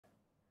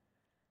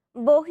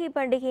போகி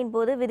பண்டிகையின்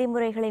போது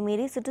விதிமுறைகளை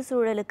மீறி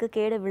சுற்றுச்சூழலுக்கு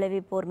கேடு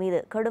விளைவிப்போர் மீது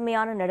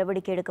கடுமையான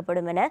நடவடிக்கை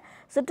எடுக்கப்படும் என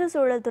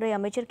சுற்றுச்சூழல் துறை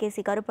அமைச்சர்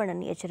கே.சி.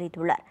 கருப்பண்ணன்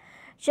எச்சரித்துள்ளார்.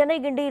 சென்னை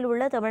கிண்டியில்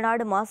உள்ள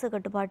தமிழ்நாடு மாசு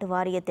கட்டுப்பாட்டு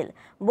வாரியத்தில்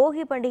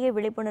போகி பண்டிகை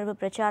விழிப்புணர்வு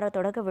பிரச்சார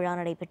தொடக்க விழா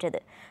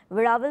நடைபெற்றது.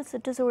 விழாவில்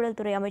சுற்றுச்சூழல்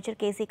துறை அமைச்சர்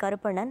கே.சி.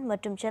 கருப்பண்ணன்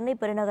மற்றும் சென்னை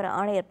பெருநகர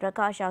ஆணையர்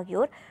பிரகாஷ்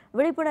ஆகியோர்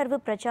விழிப்புணர்வு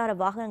பிரச்சார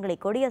வாகனங்களை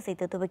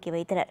கொடியசைத்து துவக்கி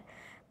வைத்தனர்.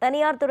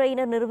 தனியார்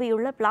துறையினர்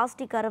நிறுவியுள்ள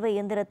பிளாஸ்டிக் அரவை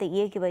இயந்திரத்தை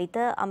இயக்கி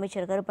வைத்த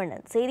அமைச்சர்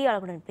கருப்பண்ணன்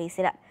செய்தியாளர்களுடன்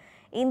பேசினார்.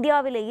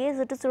 இந்தியாவிலேயே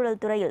சுற்றுச்சூழல்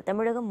துறையில்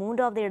தமிழகம்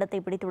 3வது இடத்தை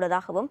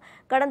பிடித்துள்ளதாகவும்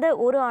கடந்த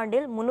ஒரு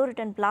ஆண்டில் 300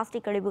 டன்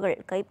பிளாஸ்டிக் கழிவுகள்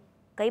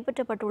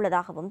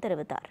கைப்பற்றப்பட்டுள்ளதாகவும்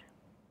தெரிவித்தார்.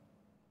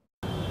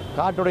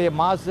 காற்றுடைய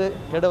மாசு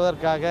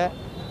கெடுவதற்காக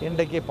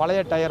இன்றைக்கு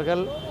பழைய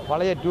டயர்கள்,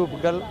 பழைய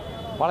டியூப்கள்,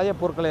 பழைய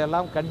பொருட்களை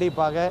எல்லாம்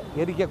கண்டிப்பாக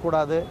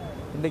எரிக்கக்கூடாது.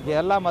 இன்றைக்கி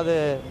எல்லாம் அது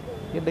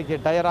இன்றைக்கி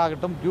டயர்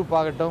ஆகட்டும், டியூப்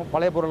ஆகட்டும்,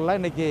 பழைய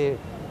பொருள்லாம் இன்றைக்கி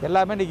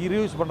எல்லாமே இன்றைக்கி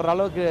ரீயூஸ் பண்ணுற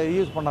அளவுக்கு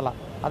யூஸ் பண்ணலாம்.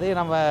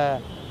 அதையும் நம்ம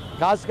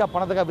காசுக்காக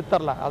பணத்துக்காக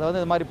வித்தரலாம். அதை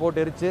இது மாதிரி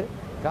போட்டு எரித்து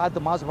காற்று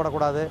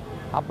மாசுபடக்கூடாது.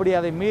 அப்படி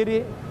அதை மீறி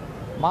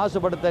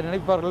மாசுபடுத்த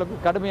நினைப்பவர்களுக்கு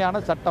கடுமையான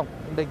சட்டம்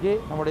இன்றைக்கு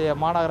நம்முடைய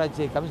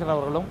மாநகராட்சி கமிஷனர்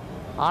அவர்களும்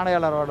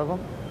ஆணையாளர்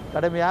அவர்களும்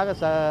கடுமையாக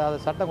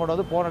சட்டம் கொண்டு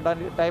வந்து போன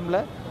டைமில்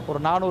ஒரு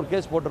 400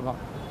 கேஸ் போட்டிருக்கோம்.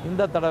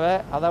 இந்த தடவை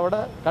அதை விட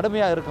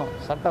கடுமையாக இருக்கும்.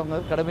 சட்டம்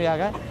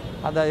கடுமையாக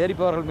அந்த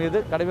எரிப்பவர்கள்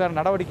மீது கடுமையான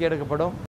நடவடிக்கை எடுக்கப்படும்.